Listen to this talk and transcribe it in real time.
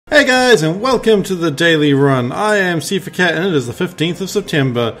G'day guys and welcome to the Daily Run. I am SeiferKatt and it is the 15th of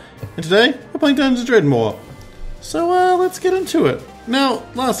September. And today we're playing Dungeons Dredmor. So let's get into it. Now,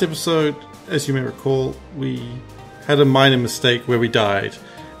 last episode, as you may recall, we had a minor mistake where we died.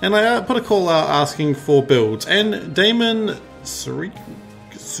 And I put a call out asking for builds. And Damon Sukiru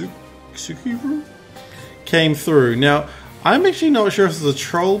came through. Now, I'm actually not sure if this is a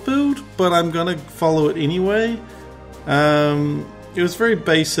troll build, but I'm going to follow it anyway. It was very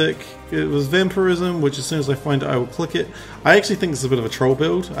basic. It was vampirism, which as soon as I find it, I will click it. I actually think it's a bit of a troll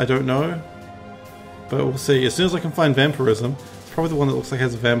build. I don't know. But we'll see. As soon as I can find vampirism, it's probably the one that looks like it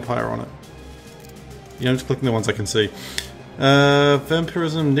has a vampire on it. Yeah, I'm just clicking the ones I can see.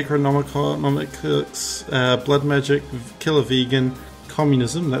 Vampirism, Necronomicus, Blood Magic, Killer Vegan,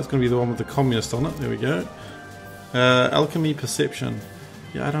 Communism. That's going to be the one with the communist on it. There we go. Alchemy, Perception.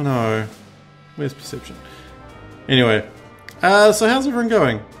 Yeah, I don't know. Where's Perception? Anyway. So how's everyone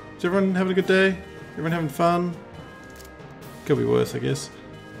going? Is everyone having a good day? Everyone having fun? Could be worse, I guess.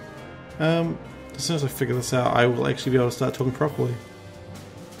 As soon as I figure this out, I will actually be able to start talking properly.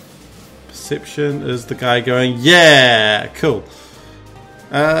 Perception is the guy going, yeah! Cool.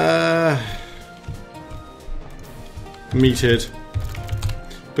 Meathead.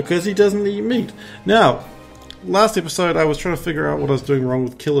 Because he doesn't eat meat. Now, last episode I was trying to figure out what I was doing wrong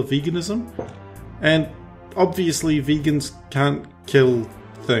with killer veganism. And obviously vegans can't kill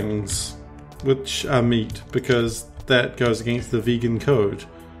things which are meat because that goes against the vegan code.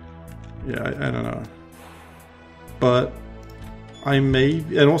 Yeah, I don't know. But I may,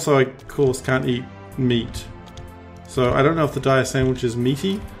 and also I of course can't eat meat. So I don't know if the dire sandwich is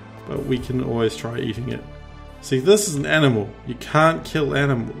meaty, but we can always try eating it. See, this is an animal. You can't kill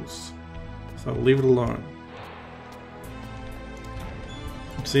animals. So leave it alone.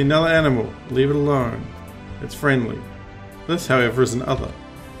 See, another animal. Leave it alone. It's friendly. This, however, is an other.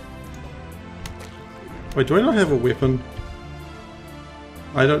 Wait, do I not have a weapon?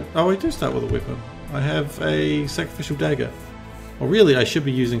 I don't... Oh, I do start with a weapon. I have a sacrificial dagger. Well, really, I should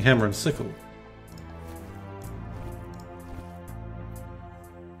be using hammer and sickle.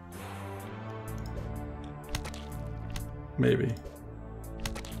 Maybe.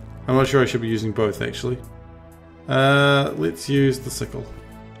 I'm not sure I should be using both, actually. Let's use the sickle.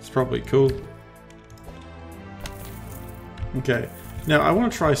 It's probably cool. Okay, now I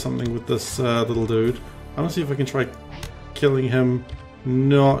want to try something with this little dude. I want to see if I can try killing him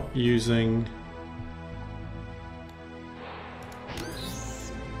not using...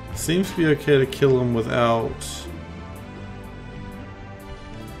 Seems to be okay to kill him without...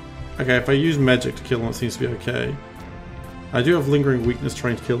 Okay, if I use magic to kill him, it seems to be okay. I do have lingering weakness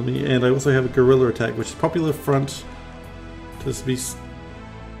trying to kill me, and I also have a guerrilla attack, which is popular front to be...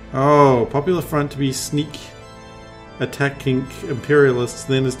 Oh, popular front to be sneak... attacking imperialists,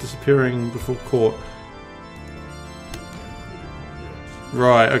 then is disappearing before court.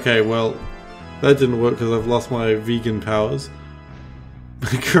 Right, okay, well, that didn't work because I've lost my vegan powers.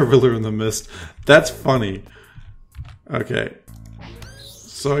 Gorilla in the mist. That's funny. Okay.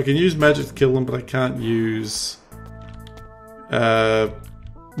 So I can use magic to kill them, but I can't use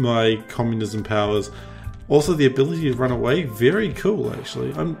my communism powers. Also, the ability to run away, very cool,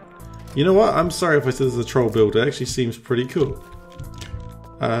 actually. You know what? I'm sorry if I said this is a troll build. It actually seems pretty cool.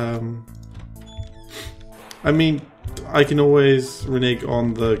 I mean, I can always renege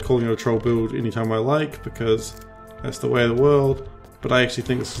on the calling it a troll build anytime I like, because that's the way of the world. But I actually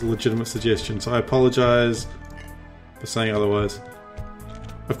think this is a legitimate suggestion, so I apologize for saying otherwise.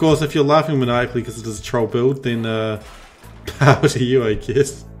 Of course, if you're laughing maniacally because it is a troll build, then power to you, I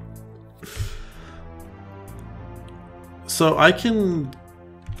guess. So I can...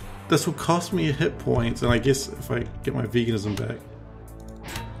 This will cost me hit points, and I guess if I get my veganism back.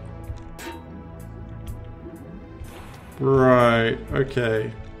 Right,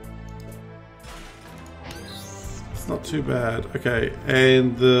 okay. It's not too bad. Okay,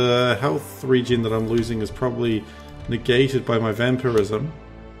 and the health regen that I'm losing is probably negated by my vampirism.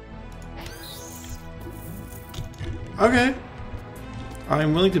 Okay.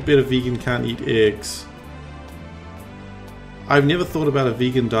 I'm willing to bet a vegan can't eat eggs. I've never thought about a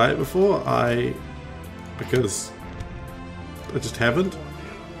vegan diet before, because I just haven't.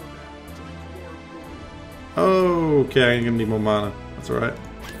 Okay, I'm gonna need more mana. That's alright.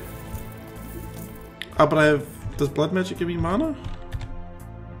 Oh, but I have... Does blood magic give me mana?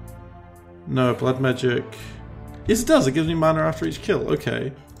 No, blood magic... Yes, it does. It gives me mana after each kill.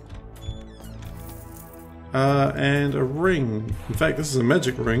 Okay. And a ring. In fact, this is a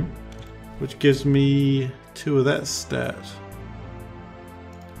magic ring, which gives me 2 of that stat.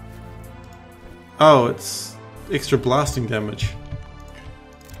 Oh, it's extra blasting damage.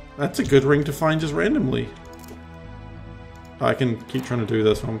 That's a good ring to find just randomly. I can keep trying to do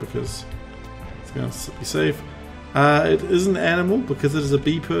this one because it's going to be safe. It is an animal because it is a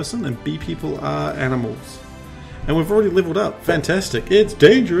bee person, and bee people are animals. And we've already leveled up. Fantastic. It's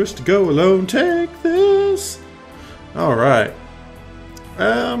dangerous to go alone. Take this. Alright.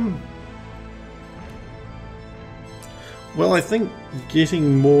 Well, I think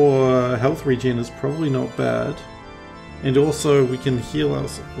getting more health regen is probably not bad. And also we can heal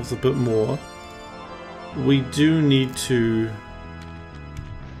ourselves a bit more. We do need to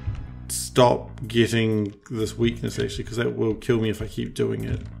stop getting this weakness actually, because that will kill me if I keep doing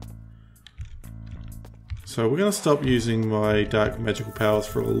it. So we're going to stop using my dark magical powers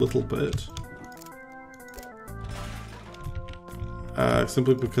for a little bit.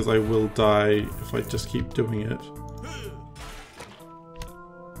 Simply because I will die if I just keep doing it.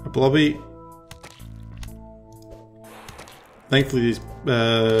 A blobby. Thankfully these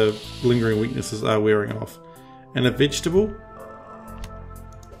lingering weaknesses are wearing off. And a vegetable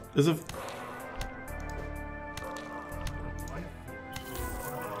is a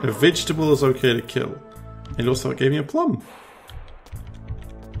vegetable is okay to kill. And also it gave me a plum.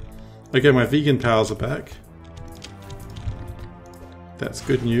 Okay, my vegan powers are back. That's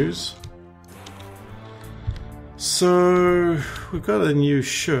good news. So we've got a new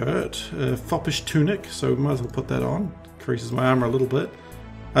shirt, a foppish tunic, so we might as well put that on. Increases my armor a little bit.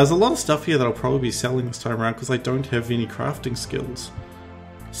 There's a lot of stuff here that I'll probably be selling this time around because I don't have any crafting skills.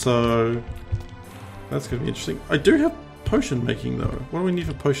 So that's going to be interesting. I do have potion making though. What do we need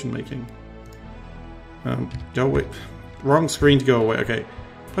for potion making? Go away. Wrong screen to go away. Okay.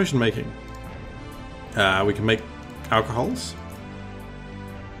 Potion making. We can make alcohols.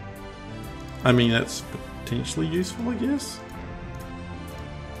 I mean, that's potentially useful, I guess.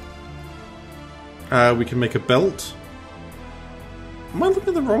 We can make a belt. Am I looking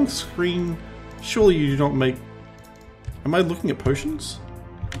at the wrong screen? Surely you do not make... Am I looking at potions?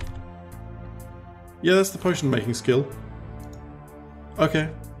 Yeah, that's the potion making skill.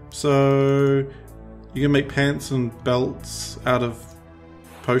 Okay. So... you can make pants and belts out of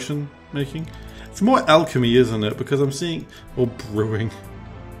potion making. It's more alchemy, isn't it? Because I'm seeing... or brewing.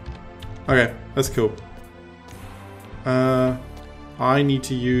 Okay, that's cool. I need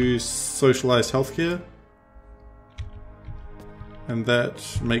to use socialized healthcare. And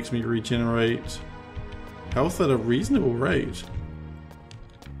that makes me regenerate health at a reasonable rate.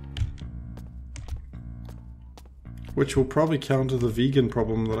 Which will probably counter the vegan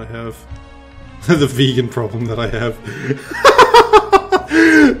problem that I have. The vegan problem that I have.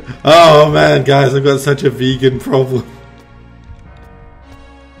 Oh man, guys, I've got such a vegan problem.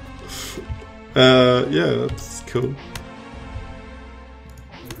 Yeah, that's cool.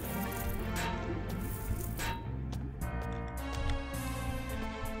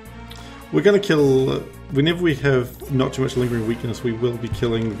 We're gonna kill... whenever we have not too much lingering weakness, we will be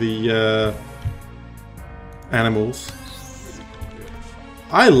killing the animals.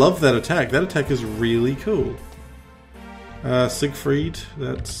 I love that attack. That attack is really cool. Siegfried,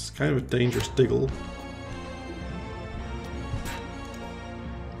 that's kind of a dangerous diggle.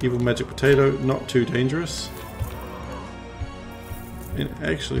 Evil Magic Potato, not too dangerous. And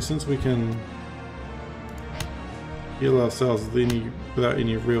actually, since we can heal ourselves without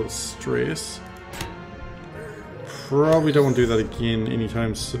any real stress, probably don't want to do that again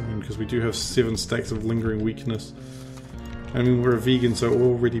anytime soon, because we do have 7 stacks of lingering weakness. I mean, we're a vegan, so we're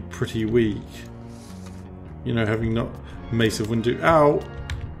already pretty weak. You know, having not Mace of Windu. Ow!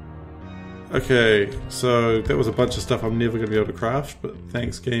 Okay, so that was a bunch of stuff I'm never going to be able to craft, but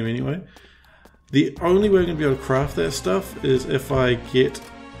thanks game anyway. The only way I'm going to be able to craft that stuff is if I get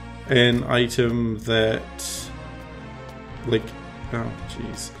an item that, like, oh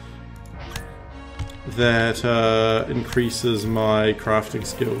jeez, that increases my crafting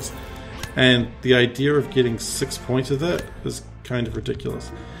skills. And the idea of getting 6 points of that is kind of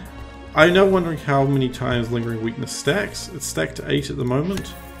ridiculous. I'm now wondering how many times Lingering Weakness stacks. It's stacked to 8 at the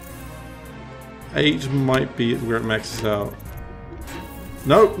moment. 8 might be where it maxes out.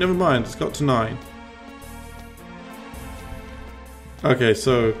 Nope, never mind, it's got to 9. Okay,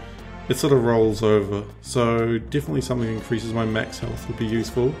 so it sort of rolls over. So definitely something that increases my max health would be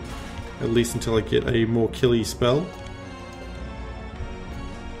useful. At least until I get a more killy spell.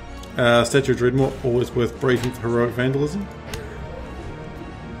 Statue of Dredmor, always worth breaking for heroic vandalism.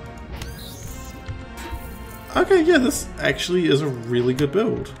 Okay, yeah, this actually is a really good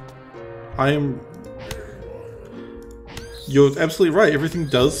build. You're absolutely right, everything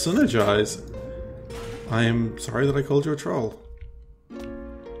does synergize. I am sorry that I called you a troll.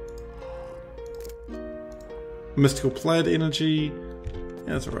 Mystical Plaid energy.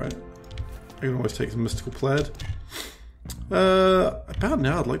 Yeah, that's alright. I can always take some mystical plaid. About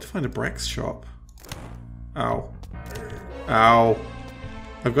now, I'd like to find a Brax shop. Ow. Ow.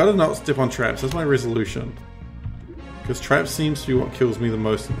 I've got to not step on traps. That's my resolution. Because traps seems to be what kills me the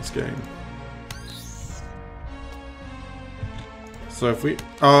most in this game. So if we...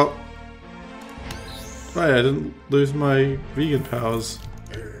 Oh! Oh yeah, I didn't lose my vegan powers.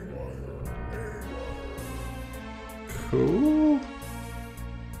 Cool.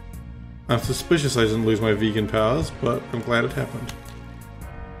 I'm suspicious I didn't lose my vegan powers, but I'm glad it happened.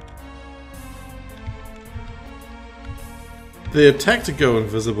 The attack to go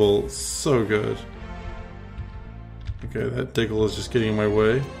invisible, so good. Okay, that Diggle is just getting in my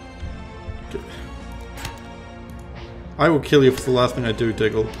way. Okay. I will kill you if it's the last thing I do,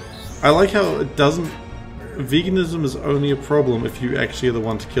 Diggle. I like how it doesn't... Veganism is only a problem if you actually are the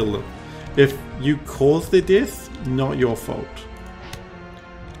one to kill them. If you cause their death, not your fault.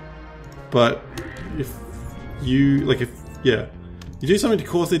 But if you... Like, if... Yeah. You do something to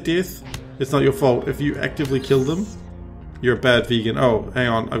cause their death, it's not your fault. If you actively kill them, you're a bad vegan. Oh, hang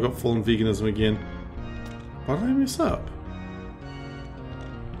on. I've got fallen veganism again. What did I mess up?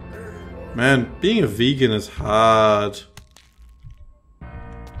 Man, being a vegan is hard.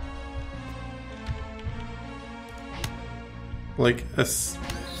 Like a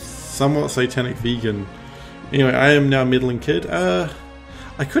somewhat satanic vegan. Anyway, I am now middling kid. I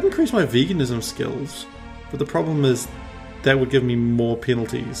could increase my veganism skills, but the problem is that would give me more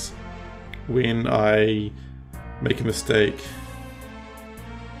penalties when I make a mistake.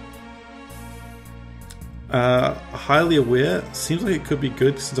 Highly aware seems like it could be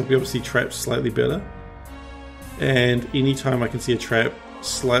good since I'll be able to see traps slightly better. And anytime I can see a trap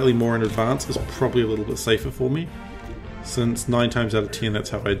slightly more in advance is probably a little bit safer for me. Since 9 times out of 10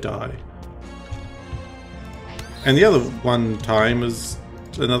 that's how I die. And the other one time is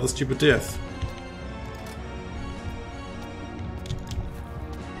another stupid death.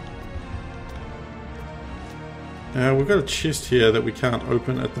 We've got a chest here that we can't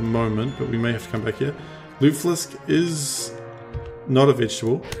open at the moment, but we may have to come back here. Lutefisk is not a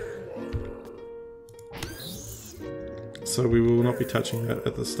vegetable, so we will not be touching that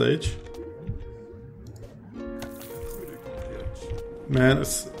at this stage. Man,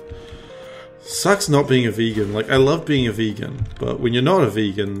 it sucks not being a vegan. Like, I love being a vegan, but when you're not a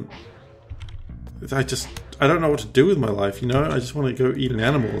vegan, I don't know what to do with my life, you know? I just want to go eat an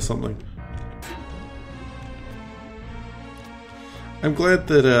animal or something. I'm glad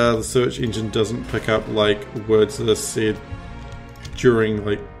that the search engine doesn't pick up, like, words that are said during,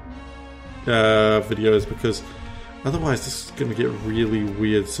 like, videos, because otherwise this is going to get really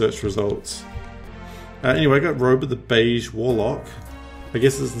weird search results. Anyway, I got Robe of the Beige Warlock. I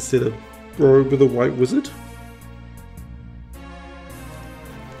guess this is instead of Robe of the White Wizard.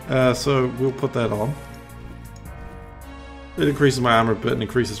 So we'll put that on. It increases my armor a bit and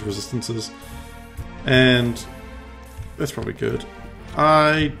increases resistances. And that's probably good.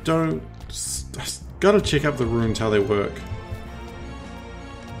 I gotta check out the runes, how they work.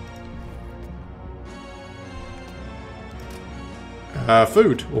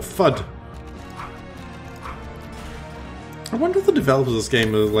 Food, or FUD. I wonder if the developers of this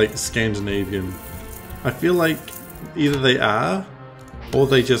game are like Scandinavian. I feel like either they are, or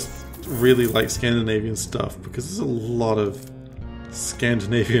they just really like Scandinavian stuff, because there's a lot of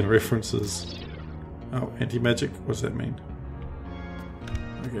Scandinavian references. Oh, anti-magic? What does that mean?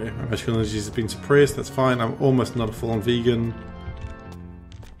 Okay, my magical energy has been suppressed, that's fine. I'm almost not a full-on vegan.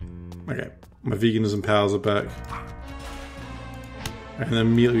 Okay, my veganism powers are back. And then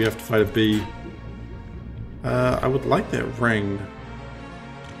immediately we have to fight a bee. I would like that ring.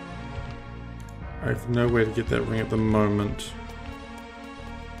 I have no way to get that ring at the moment.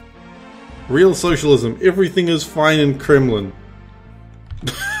 Real socialism. Everything is fine in Kremlin.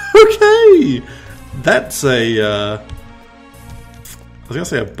 Okay! That's a... I was gonna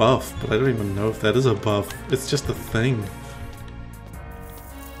say a buff, but I don't even know if that is a buff. It's just a thing.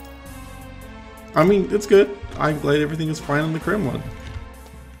 I mean, it's good. I'm glad everything is fine in the Kremlin.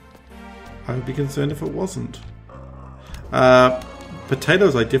 I would be concerned if it wasn't.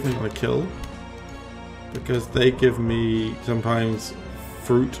 Potatoes I definitely want to kill, because they give me sometimes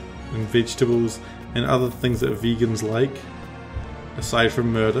fruit and vegetables and other things that vegans like, aside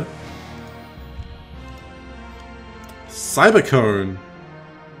from murder. Cybercone!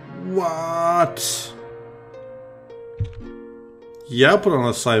 What? Yeah, I'll put on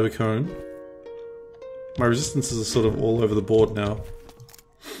a Cybercone. My resistances are sort of all over the board now.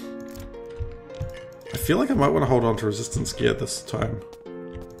 I feel like I might want to hold on to resistance gear this time.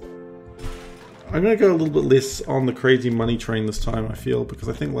 I'm going to go a little bit less on the crazy money train this time, I feel, because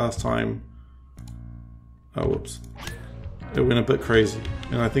I think last time... Oh, whoops. It went a bit crazy.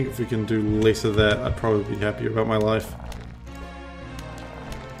 And I think if we can do less of that, I'd probably be happier about my life.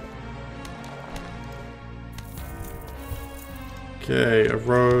 Okay, a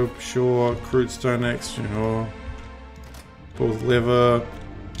robe, sure. Crude stone axe, sure. Both lever.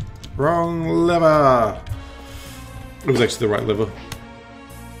 Wrong lever! It was actually the right lever.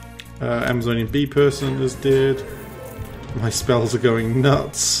 Amazonian bee person is dead. My spells are going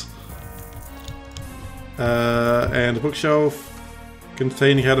nuts. And a bookshelf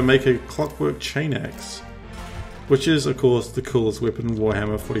containing how to make a clockwork chain axe, which is, of course, the coolest weapon in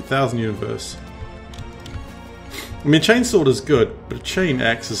Warhammer 40,000 universe. I mean, a chainsword is good, but a chain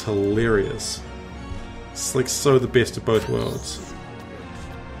axe is hilarious. It's like so the best of both worlds.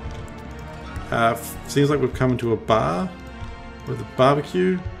 Seems like we've come into a bar with a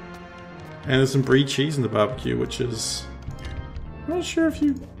barbecue, and there's some brie cheese in the barbecue, which is... I'm not sure if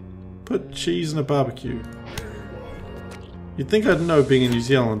you put cheese in a barbecue. You'd think I'd know being a New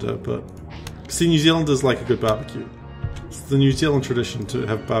Zealander, but... See, New Zealanders like a good barbecue. It's the New Zealand tradition to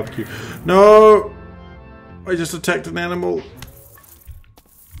have barbecue. No! I just attacked an animal.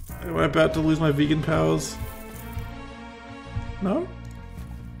 Am I about to lose my vegan powers? No?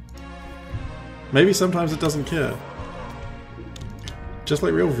 Maybe sometimes it doesn't care. Just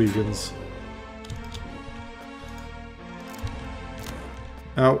like real vegans.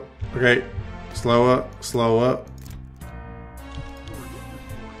 Oh, okay. Slower, slower.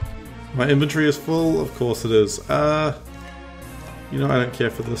 My inventory is full? Of course it is. You know I don't care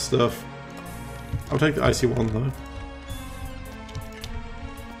for this stuff. I'll take the icy one though.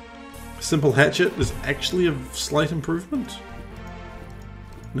 Simple hatchet is actually a slight improvement.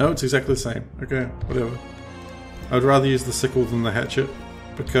 No, it's exactly the same. Okay, whatever. I'd rather use the sickle than the hatchet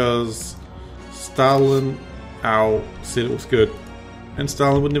because Stalin, said it was good. And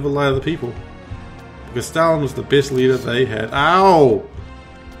Stalin would never lie to the people. Because Stalin was the best leader they had. Ow!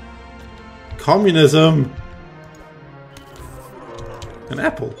 Communism! An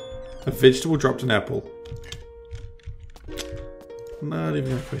apple. A vegetable dropped an apple. Not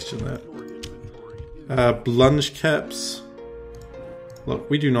even gonna question that. Blunge caps. Look,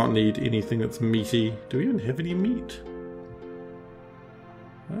 we do not need anything that's meaty. Do we even have any meat?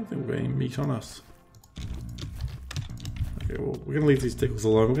 I don't think we've got any meat on us. Okay, well, we're gonna leave these dickles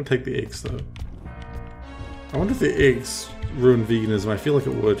alone. We're gonna take the eggs though. I wonder if the eggs ruin veganism. I feel like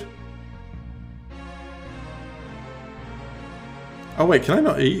it would. Oh wait, can I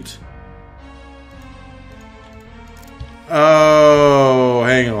not eat? Oh,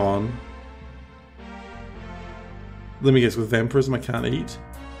 hang on. Let me guess, with vampirism I can't eat?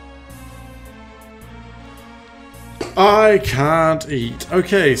 I can't eat.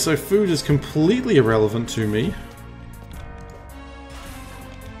 Okay, so food is completely irrelevant to me.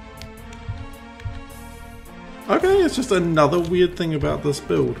 Okay, it's just another weird thing about this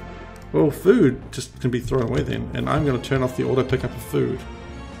build. Well, food just can be thrown away then, and I'm going to turn off the auto pickup of food.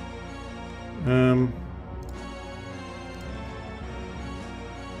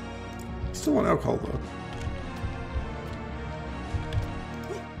 Still want alcohol though.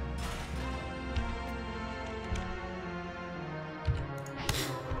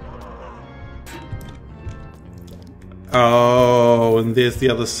 Oh, and there's the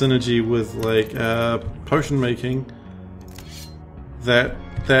other synergy with like potion making.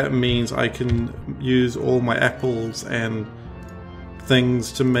 That means I can use all my apples and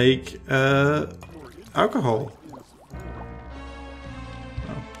things to make alcohol.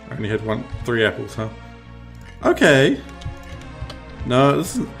 Oh, I only had 3 apples, huh? Okay. No,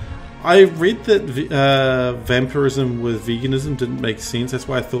 this is. I read that vampirism with veganism didn't make sense. That's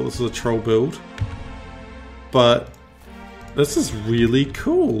why I thought this was a troll build. But this is really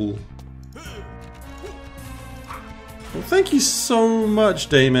cool. Well, thank you so much,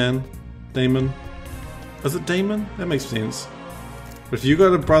 Damon. Damon. Is it Damon? That makes sense. But if you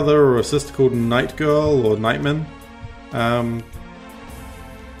got a brother or a sister called Night Girl or Nightman,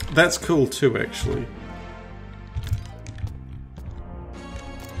 that's cool too, actually.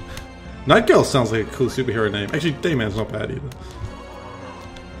 Night Girl sounds like a cool superhero name. Actually, Dayman's not bad either.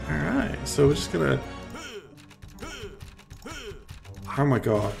 Alright, so we're just gonna... Oh my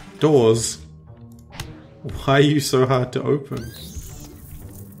god. Doors. Why are you so hard to open?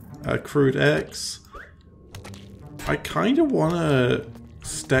 Crude axe. I kind of want to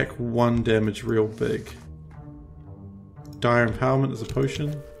stack 1 damage real big. Dire Empowerment as a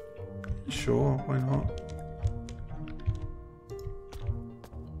potion? Sure, why not?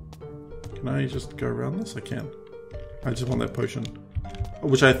 Can I just go around this? I can. I just want that potion.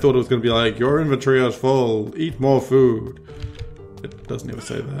 Which I thought it was going to be like, your inventory is full, eat more food. It doesn't even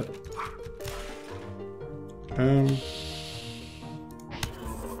say that.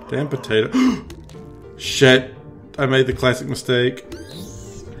 Damn potato. Shit. I made the classic mistake.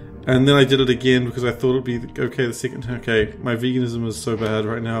 And then I did it again because I thought it would be okay the second time. Okay, my veganism is so bad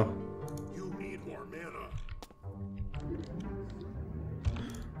right now. You need more mana.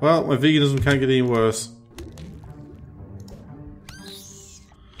 Well, my veganism can't get any worse.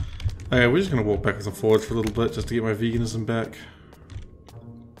 Okay, we're just going to walk backwards and forwards for a little bit just to get my veganism back.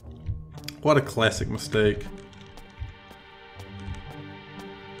 What a classic mistake.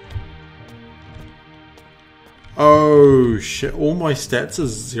 Oh shit, all my stats are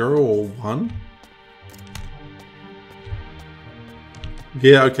 0 or 1?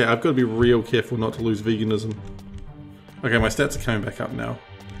 Yeah, okay, I've got to be real careful not to lose veganism. Okay, my stats are coming back up now.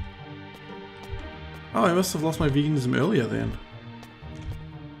 Oh, I must have lost my veganism earlier then.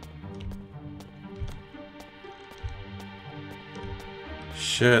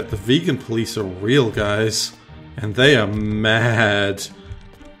 Shit, the vegan police are real, guys. And they are mad.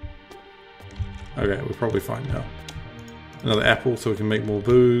 Okay, we're probably fine now. Another apple so we can make more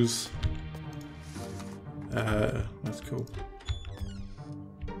booze. That's cool.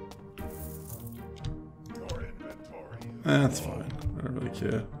 That's fine. I don't really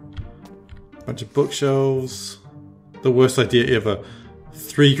care. Bunch of bookshelves. The worst idea ever.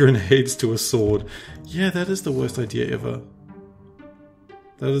 3 grenades to a sword. Yeah, that is the worst idea ever.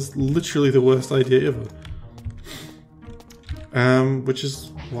 That is literally the worst idea ever. Which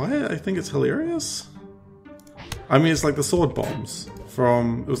is why I think it's hilarious. I mean, it's like the sword bombs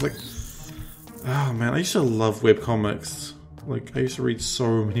from... It was like... Oh man, I used to love webcomics. Like, I used to read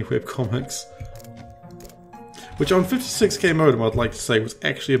so many webcomics. Which on 56k modem, I'd like to say, was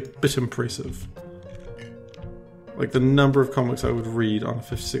actually a bit impressive. Like, the number of comics I would read on a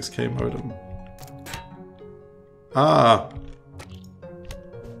 56k modem. Ah!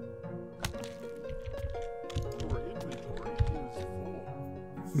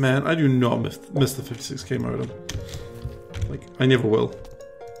 Man, I do not miss the 56k modem. Like, I never will.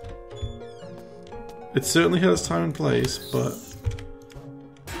 It certainly had its time and place, but...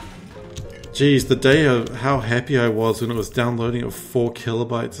 Geez, the day of how happy I was when it was downloading at 4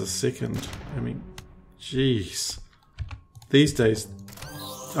 kilobytes a second. I mean, jeez. These days,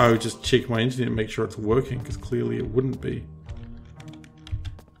 I would just check my internet and make sure it's working, because clearly it wouldn't be.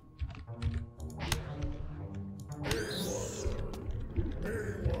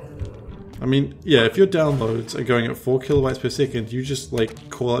 I mean, yeah, if your downloads are going at 4 kilobytes per second, you just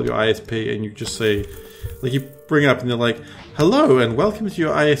like call up your ISP and you just say, like, you bring it up and they're like, hello and welcome to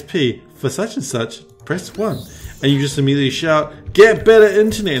your ISP for such and such, press 1. And you just immediately shout, get better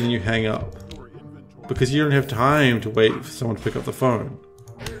internet, and then you hang up. Because you don't have time to wait for someone to pick up the phone.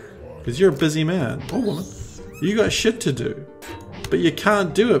 Because you're a busy man or woman. You got shit to do. But you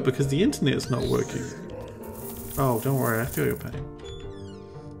can't do it because the internet's not working. Oh, don't worry, I feel your pain.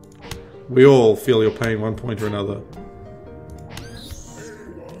 We all feel your pain one point or another.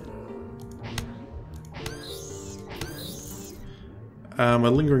 My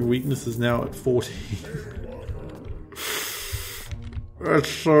lingering weakness is now at 40. That's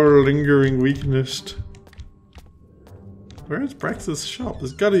so lingering weakness. Where is Brax's shop?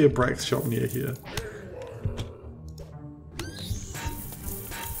 There's gotta be a Brax shop near here.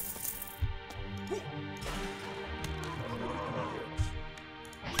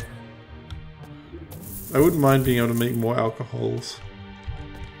 I wouldn't mind being able to make more alcohols.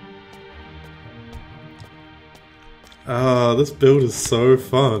 Ah, this build is so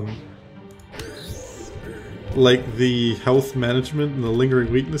fun. Like the health management and the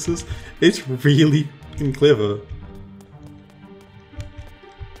lingering weaknesses, it's really fucking clever.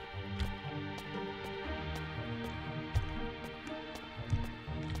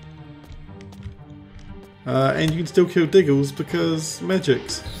 And you can still kill Diggles because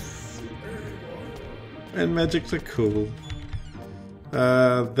magics. And magics are cool.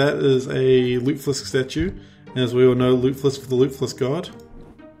 That is a Lootflisk statue. And as we all know, Lootflisk for the Lootflisk god.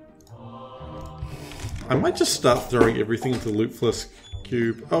 I might just start throwing everything into the Lootflisk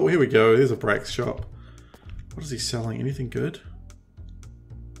cube. Oh, here we go. There's a Brax shop. What is he selling? Anything good?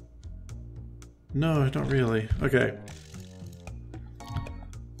 No, not really. Okay.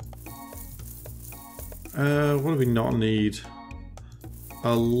 What do we not need?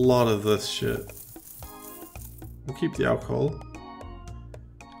 A lot of this shit. We'll keep the alcohol.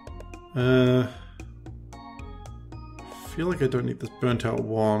 I feel like I don't need this burnt out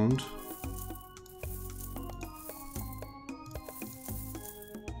wand.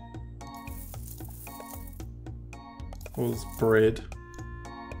 Or this bread.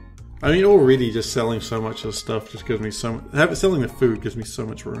 I mean, already just selling so much of the stuff just gives me so much... Selling the food gives me so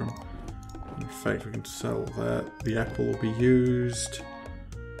much room. In fact, we can sell that. The apple will be used.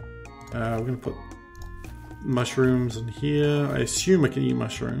 We're going to put mushrooms in here. I assume I can eat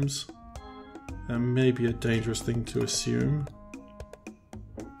mushrooms. That may be a dangerous thing to assume.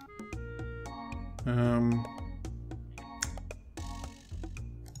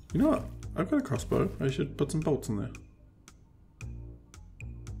 You know what? I've got a crossbow. I should put some bolts in there.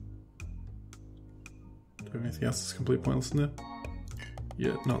 Do I have anything else that's completely pointless in there?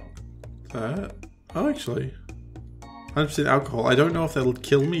 Yeah, not that. Oh, actually. 100% alcohol. I don't know if that'll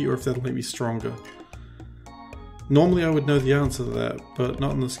kill me or if that'll make me stronger. Normally I would know the answer to that, but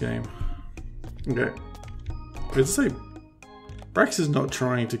not in this game. Okay. Let's say Brax is not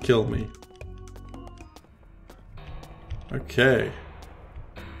trying to kill me. Okay.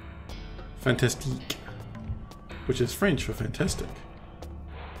 Fantastique. Which is French for fantastic.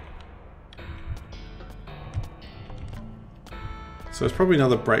 So there's probably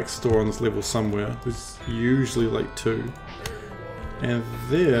another Brax store on this level somewhere. There's usually like 2. And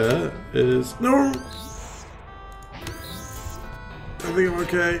there is... No! I think I'm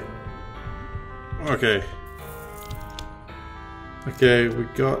okay. Okay. Okay, we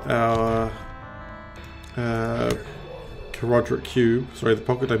got our quadrant cube. Sorry, the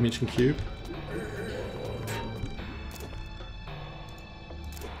pocket dimension cube.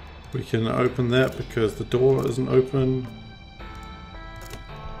 We can open that because the door isn't open.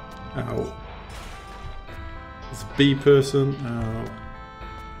 Ow. There's a bee person. Ow.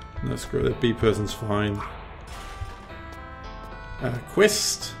 No, screw it. That bee person's fine.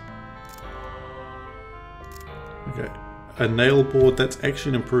 Quest. Okay. A nail board. That's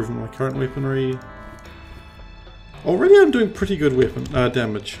actually an improvement on my current weaponry. Already I'm doing pretty good weapon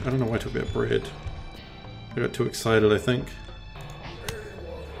damage. I don't know why I talk about bread. I got too excited, I think.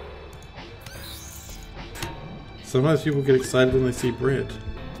 Sometimes people get excited when they see bread.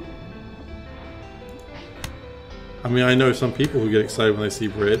 I mean, I know some people who get excited when they see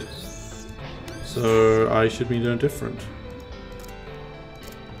bread. So I should be no different.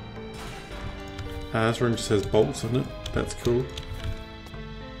 This room just has bolts in it. That's cool.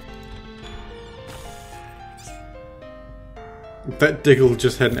 That Diggle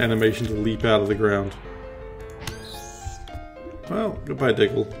just had an animation to leap out of the ground. Well, goodbye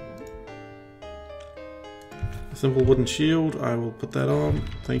Diggle. A simple wooden shield, I will put that on.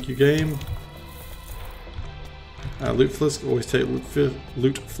 Thank you, game. Loot Flisk, always take Loot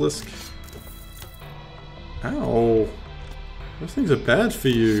Flisk. Ow. Those things are bad for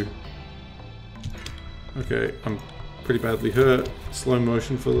you. Okay, I'm pretty badly hurt. Slow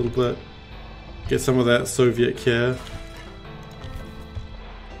motion for a little bit. Get some of that Soviet care.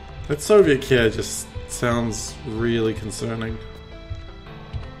 That Soviet care just sounds really concerning.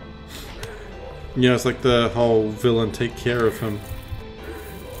 You know, it's like the whole villain take care of him.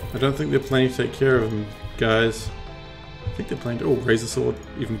 I don't think they're planning to take care of him, guys. I think they're planning to... Oh, Razor Sword,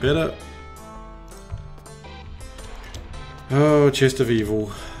 even better. Oh, Chest of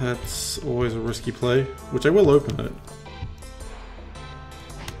Evil. That's always a risky play, which I will open it.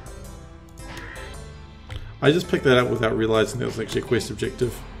 I just picked that up without realizing that was actually a quest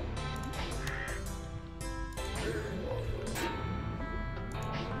objective.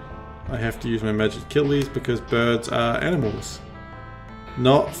 I have to use my magic to kill these because birds are animals,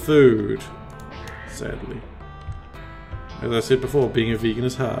 not food, sadly. As I said before, being a vegan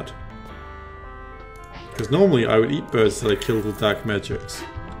is hard. Because normally I would eat birds that I killed with dark magics.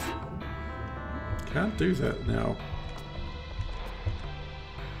 Can't do that now.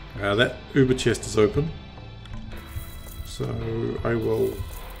 That Uber chest is open. So I will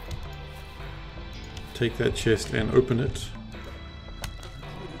take that chest and open it.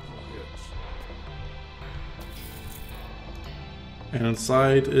 And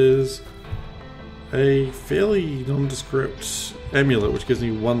inside is a fairly nondescript amulet which gives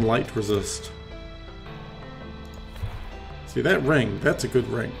me 1 light resist. See that ring? That's a good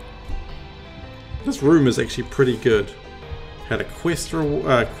ring. This room is actually pretty good. Had a quest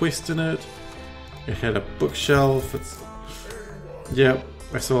in it. It had a bookshelf. Yep,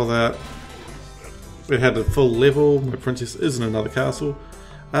 I saw that. It had a full level. My princess is in another castle.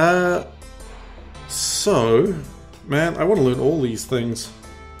 So, man, I want to learn all these things.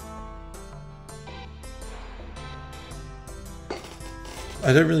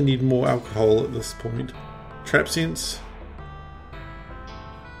 I don't really need more alcohol at this point. Trap sense.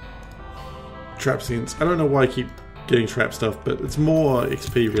 Trap sense. I don't know why I keep getting trap stuff, but it's more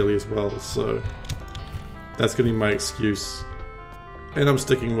XP really as well, so that's going to be my excuse. And I'm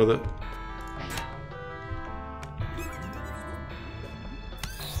sticking with it.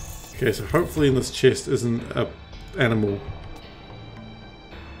 Okay, so hopefully in this chest isn't a animal.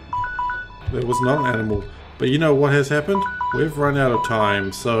 There was not an animal. But you know what has happened? We've run out of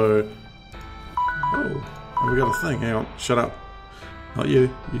time, so... Oh, we got a thing. Hang on, shut up. Not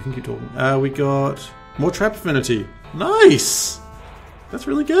you. You can keep talking. We got more trap affinity. Nice! That's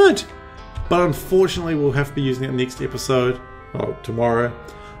really good. But unfortunately, we'll have to be using it next episode. Well, tomorrow.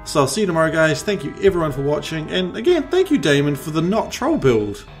 So I'll see you tomorrow, guys. Thank you everyone for watching. And again, thank you, Damon, for the not troll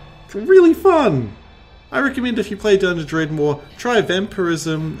build. It's really fun. I recommend if you play Dungeon Dredmor, try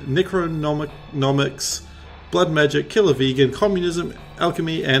Vampirism, Necronomics, Blood Magic, Killer Vegan, Communism,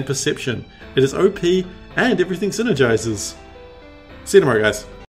 Alchemy, and Perception. It is OP and everything synergizes. See you tomorrow, guys.